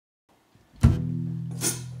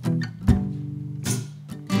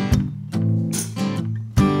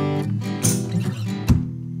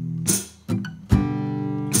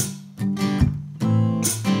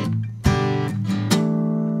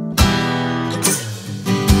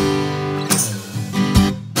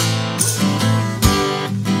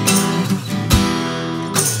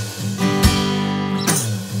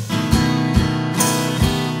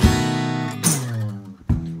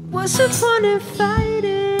point in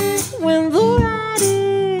fighting when the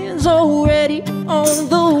writing's already on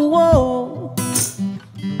the wall?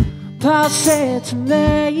 Paul said to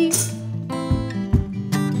me.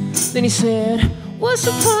 Then he said, what's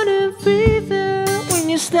the point in breathing when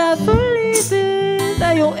you stop believing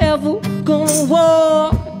that you're ever gonna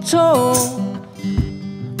walk at all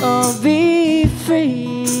or be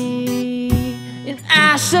free? And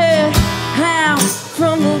I said, how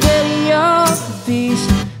from the belly of the beast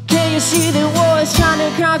can you see that war is trying to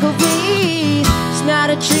conquer peace? It's not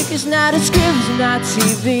a trick, it's not a script, it's not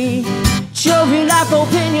TV. Your real life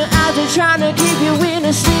opinion, eyes are trying to keep you in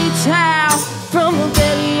the streets. How from the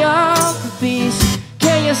belly of the beast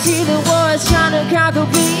can you see the war is trying to conquer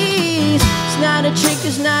peace? It's not a trick,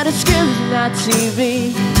 it's not a script, it's not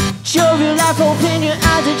TV. Your real life opinion,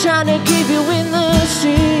 eyes are trying to keep you in the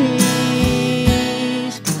streets.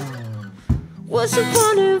 What's the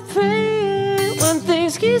point of praying when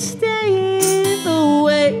things keep staying the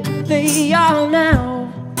way they are now?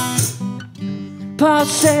 Paul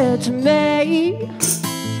said to me.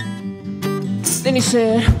 Then he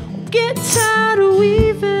said, get tired of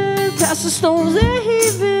weaving past the stones they're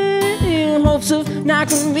heaving in hopes of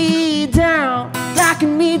knocking me down,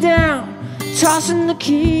 tossing the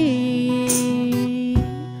key.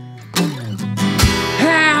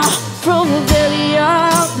 How from the belly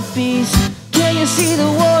of the beast can you see the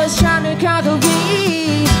war is trying to conquer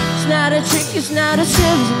peace? It's not a trick, it's not a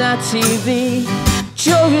script, it's not TV.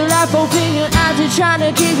 Your real life opinion, eyes are trying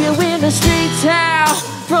to keep you in the streets. How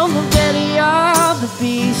from the belly of the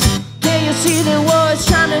beast can you see the war is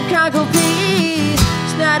trying to conquer peace?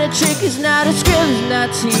 It's not a trick, it's not a script, it's not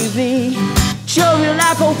TV. Your real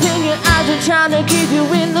life opinion, eyes are trying to keep you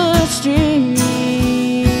in the streets.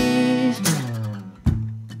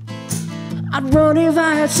 I'd run if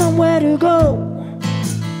I had somewhere to go.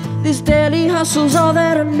 This daily hustle's all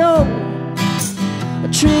that I know. A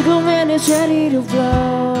trigger when it's ready to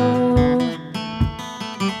blow.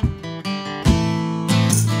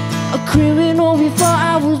 A criminal before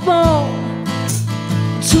I was born.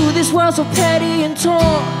 To this world so petty and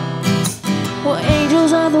torn. Well,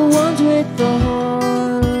 angels are the ones with the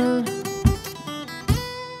horn.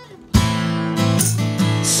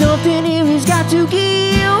 Something here he's got to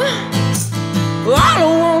give. All I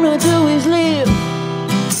wanna do is live.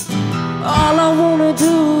 All I wanna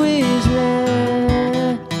do is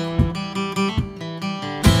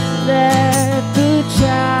let the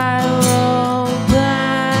child roll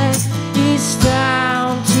by. It's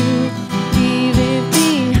time to leave it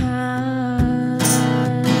behind.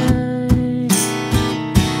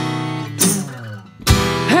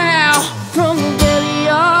 How from the belly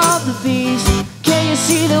of the beast can you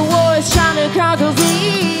see the war is trying to conquer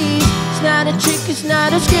peace? It's not a trick, it's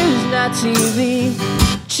not a script, it's not TV.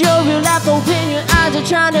 Your real life opinion, eyes are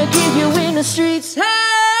trying to keep you in the streets.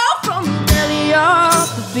 How from the belly of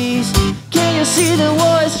the beast can you see the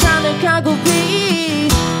war is trying to conquer peace?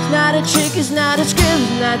 It's not a trick, it's not a script,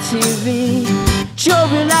 it's not TV. Your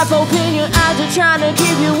real life opinion, eyes are trying to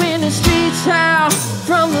keep you in the streets. How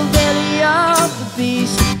from the belly of the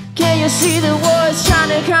beast can you see the war is trying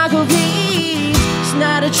to conquer peace? It's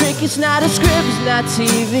not a trick, it's not a script, it's not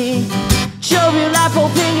TV. Your real life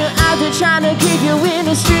opinion, eyes are trying to keep you in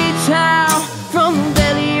the streets. How from the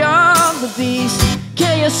belly of the beast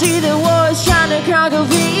can you see the war is trying to conquer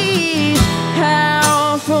peace?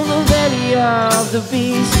 How from the belly of the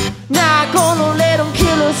beast, not gonna let them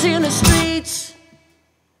kill us in the streets.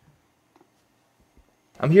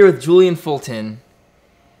 I'm here with Julian Fulton.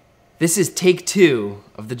 This is take 2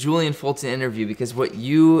 of the Julian Fulton interview, because what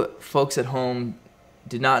you folks at home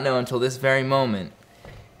did not know until this very moment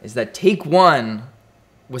is that take 1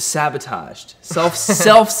 was sabotaged,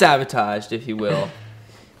 self-sabotaged, if you will.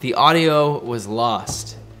 The audio was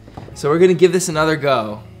lost. So we're gonna give this another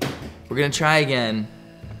go. We're gonna try again.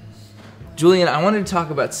 Julian, I wanted to talk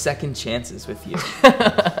about second chances with you.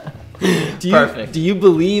 Perfect. Do you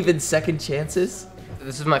believe in second chances?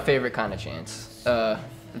 This is my favorite kind of chance,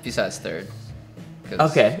 besides third.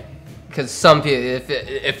 Okay. Because some people,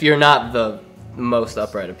 if you're not the most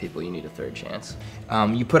upright of people, you need a third chance.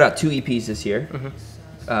 You put out 2 EPs this year,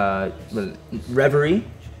 Reverie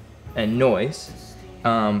and Noise.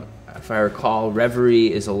 If I recall,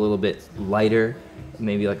 Reverie is a little bit lighter,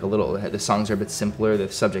 maybe like the songs are a bit simpler, the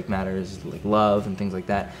subject matter is like love and things like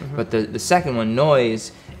that. But the second one,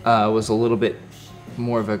 Noise, was a little bit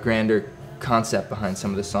more of a grander concept behind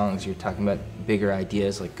some of the songs. You're talking about bigger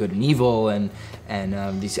ideas like good and evil and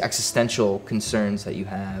these existential concerns that you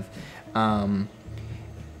have.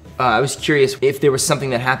 I was curious if there was something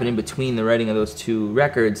that happened in between the writing of those 2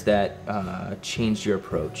 records that changed your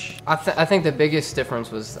approach. I think the biggest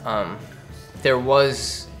difference was there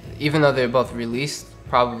was, even though they're both released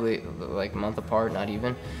probably like a month apart, not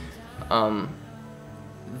even,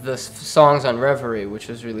 the songs on Reverie, which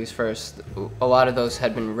was released first, a lot of those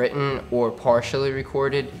had been written or partially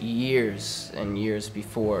recorded years and years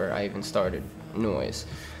before I even started Noise.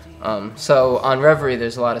 So on Reverie,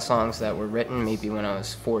 there's a lot of songs that were written maybe when I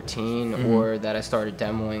was 14 or that I started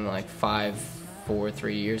demoing like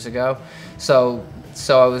 3 years ago. So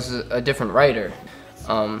I was a different writer.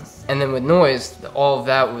 And then with Noise, all of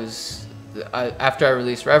that was, after I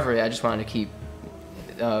released Reverie, I just wanted to keep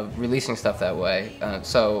releasing stuff that way.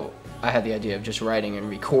 So I had the idea of just writing and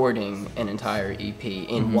recording an entire EP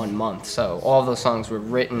in 1 month. So all of those songs were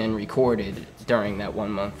written and recorded during that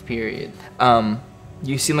 1 month period.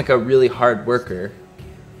 You seem like a really hard worker,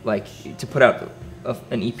 like to put out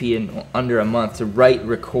an EP in under a month, to write,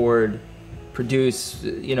 record, produce,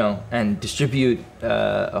 you know, and distribute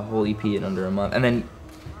a whole EP in under a month, and then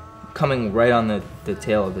coming right on the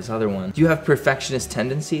tail of this other one. Do you have perfectionist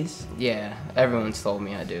tendencies? Yeah, everyone's told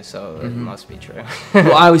me I do, so it must be true.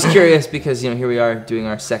 Well, I was curious because, you know, here we are doing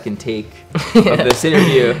our second take of this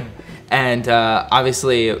interview, and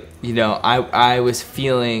obviously, you know, I was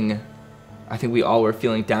feeling, I think we all were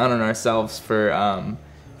feeling down on ourselves for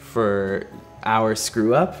our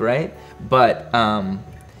screw up, right? But I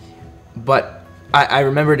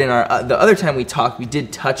remembered in our the other time we talked, we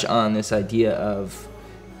did touch on this idea of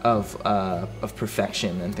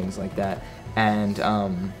perfection and things like that, and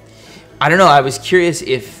I don't know, I was curious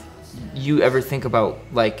if you ever think about,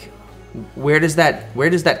 like, where does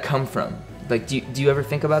that come from? Like, do you ever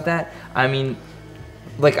think about that? I mean,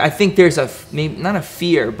 like, I think there's maybe not a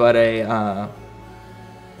fear, but an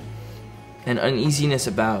uneasiness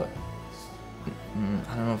about,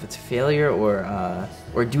 I don't know if it's failure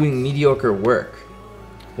or doing mediocre work.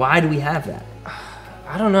 Why do we have that?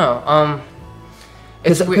 I don't know.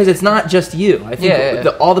 Because it's not just you. I think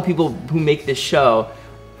all the people who make this show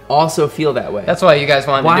also feel that way. That's why you guys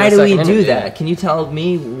wanted to do a Why do second we do interview. that? Can you tell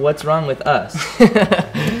me what's wrong with us?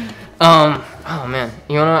 Oh man,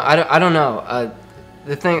 you know, I don't know.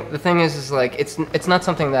 The thing is like it's not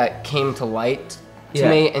something that came to light to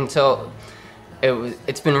me until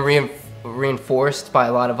it's been reinforced by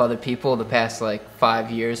a lot of other people the past like 5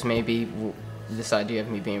 years maybe. This idea of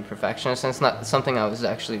me being a perfectionist, and it's not something I was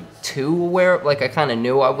actually too aware of. Like, I kind of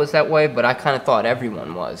knew I was that way, but I kind of thought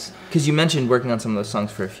everyone was. Because you mentioned working on some of those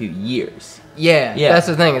songs for a few years. Yeah, that's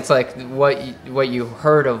the thing. It's like what you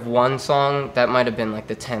heard of one song, that might have been like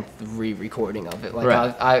the 10th re-recording of it. Like,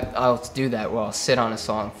 right. I'll do that where I'll sit on a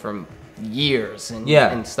song for years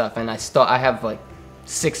and stuff, and I have like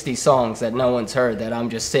 60 songs that no one's heard that I'm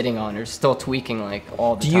just sitting on or still tweaking like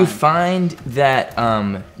all the time. Do you find that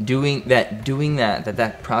doing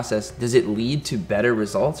that process, does it lead to better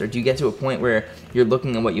results, or do you get to a point where you're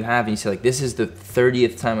looking at what you have and you say, like, this is the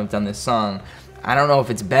 30th time I've done this song, I don't know if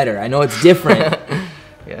it's better, I know it's different?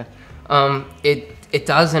 Yeah. It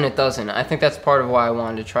does and it doesn't. I think that's part of why I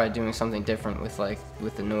wanted to try doing something different with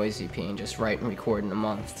the Noise EP and just write and record in a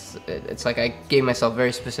month. It's like I gave myself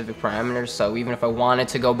very specific parameters, so even if I wanted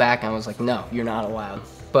to go back, I was like, no, you're not allowed.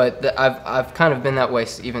 But I've kind of been that way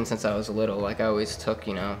even since I was little. Like, I always took,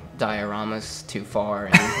 you know, dioramas too far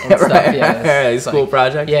and stuff. Right. Yeah, It's school like,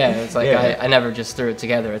 project. Yeah, it's like I never just threw it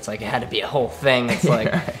together. It's like it had to be a whole thing. It's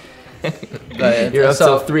like. But, you're up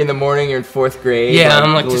till 3 a.m. You're in 4th grade. Yeah,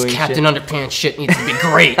 I'm like, this Captain Underpants shit needs to be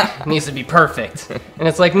great. It needs to be perfect. And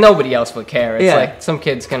it's like nobody else would care. It's like some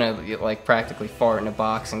kid's gonna like practically fart in a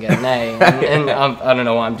box and get an A. And I don't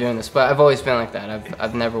know why I'm doing this, but I've always been like that.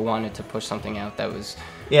 I've never wanted to push something out that was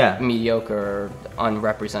mediocre or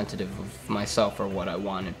unrepresentative of myself or what I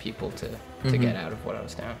wanted people to get out of what I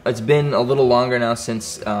was doing. It's been a little longer now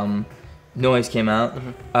since Noise came out.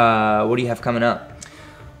 What do you have coming up?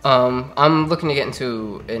 I'm looking to get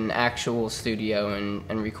into an actual studio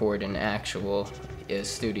and record an actual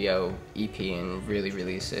studio EP and really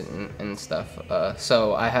release it and stuff.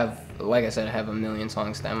 So I have, like I said, I have a million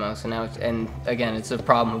songs demos, and now and again, it's a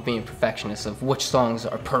problem of being a perfectionist of which songs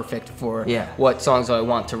are perfect for what songs do I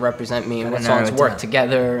want to represent me and what songs work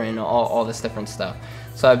together and all this different stuff.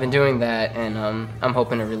 So I've been doing that, and I'm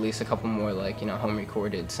hoping to release a couple more, like, you know, home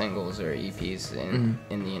recorded singles or EPs in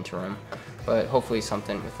the interim. But hopefully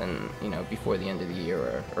something within, you know, before the end of the year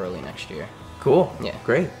or early next year. Cool. Yeah.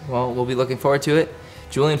 Great. Well, we'll be looking forward to it.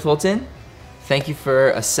 Julian Fulton, thank you for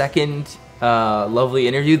a second lovely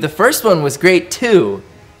interview. The first one was great too.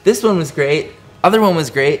 This one was great. Other one was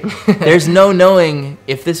great. There's no knowing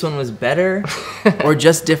if this one was better or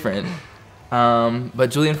just different. But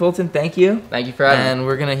Julian Fulton, thank you. Thank you for having me. And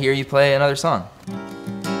we're going to hear you play another song.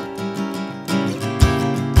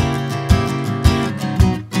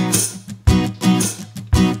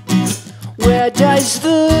 Where does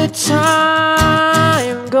the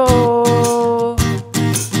time go?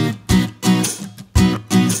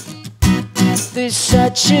 There's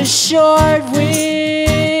such a short window.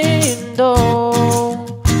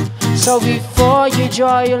 So before you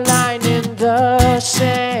draw your line in the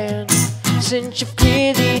sand, since you've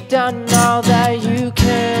clearly done all that you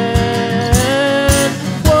can,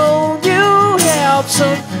 won't you help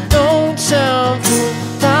some lonesome fool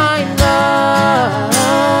find love?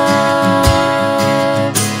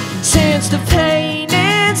 Since the pain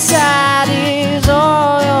inside is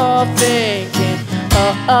all you're thinking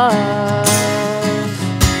of,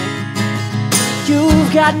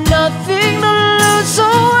 you've got nothing to lose, so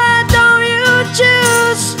why don't you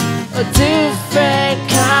choose a different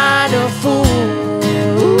kind of fool?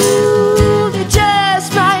 It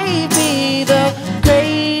just might be the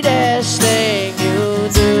greatest thing you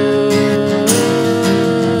do.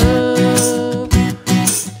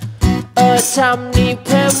 A timely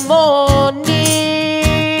premonition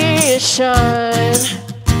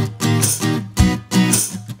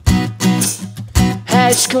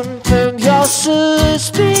has confirmed your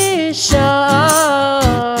suspicions.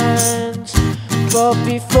 But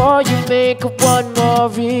before you make up one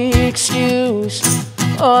more excuse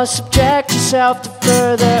or subject yourself to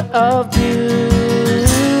further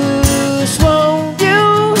abuse, won't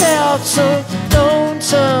you help some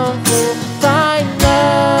lonesome fool find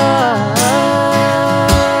love?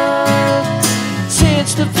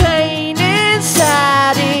 Since the pain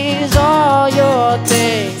inside is all you're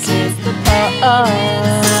thinking of,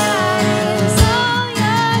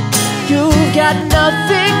 you've got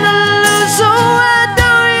nothing to lose, so why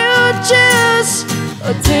don't you choose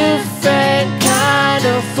a different kind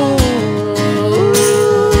of fool?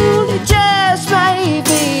 It just might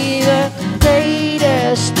be the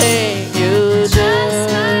greatest thing you do.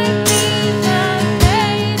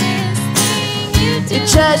 It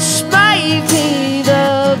just might be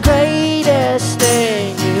the greatest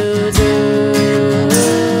thing you do.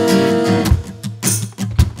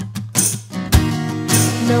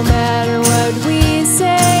 No matter what we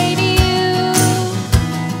say to you,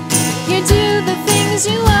 you do the things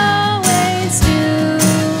you always do.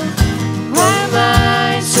 Why am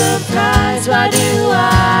I surprised? Why do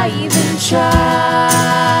I even try?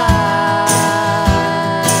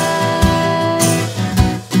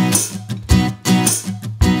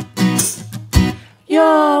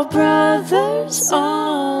 Your brother's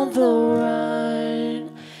on the run,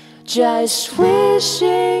 just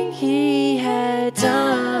wishing he had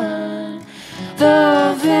done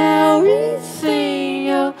the very thing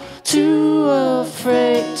you're too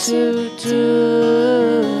afraid to do.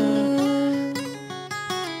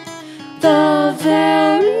 The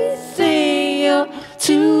very thing you're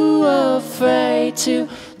too afraid to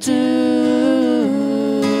do.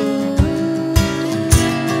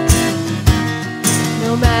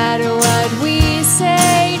 No matter what we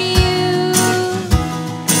say to you,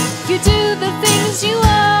 you do the things you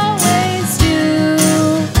always do.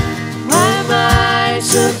 Why am I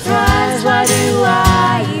surprised? Why do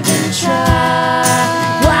I even try?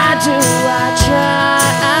 Why do I try?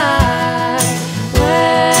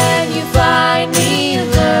 When you finally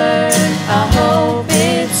learn, I hope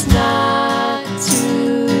it's not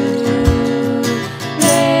too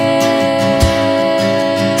late.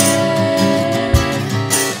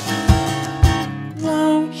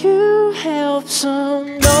 Won't you help some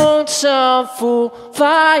lonesome fool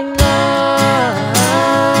find love?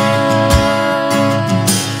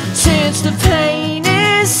 Since the pain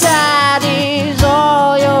inside is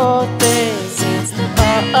all you're thinking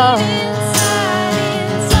of,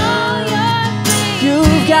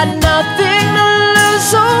 you've got nothing to lose,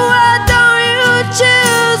 so why don't you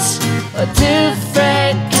choose a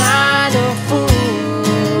different kind of fool?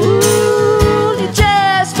 It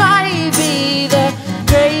just might be the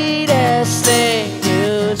greatest thing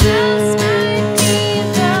you do.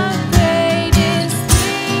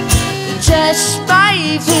 It just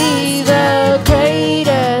might be the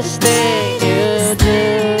greatest thing you do.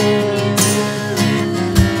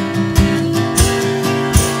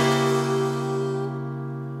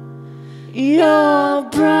 Your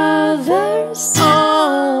brother's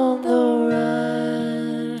on the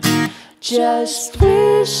run, just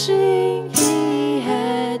wishing he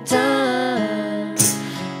had done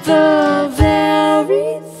the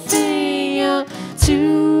very thing you're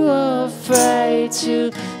too afraid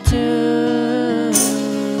to do.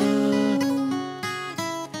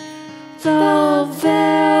 The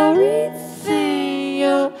very thing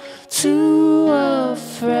you're too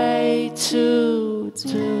afraid to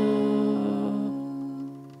do.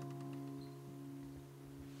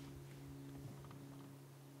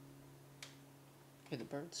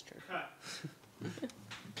 burnt strip.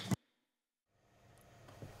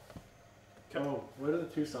 Oh, what are the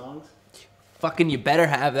 2 songs? Fucking, you better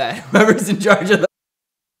have that. Whoever's in charge of that.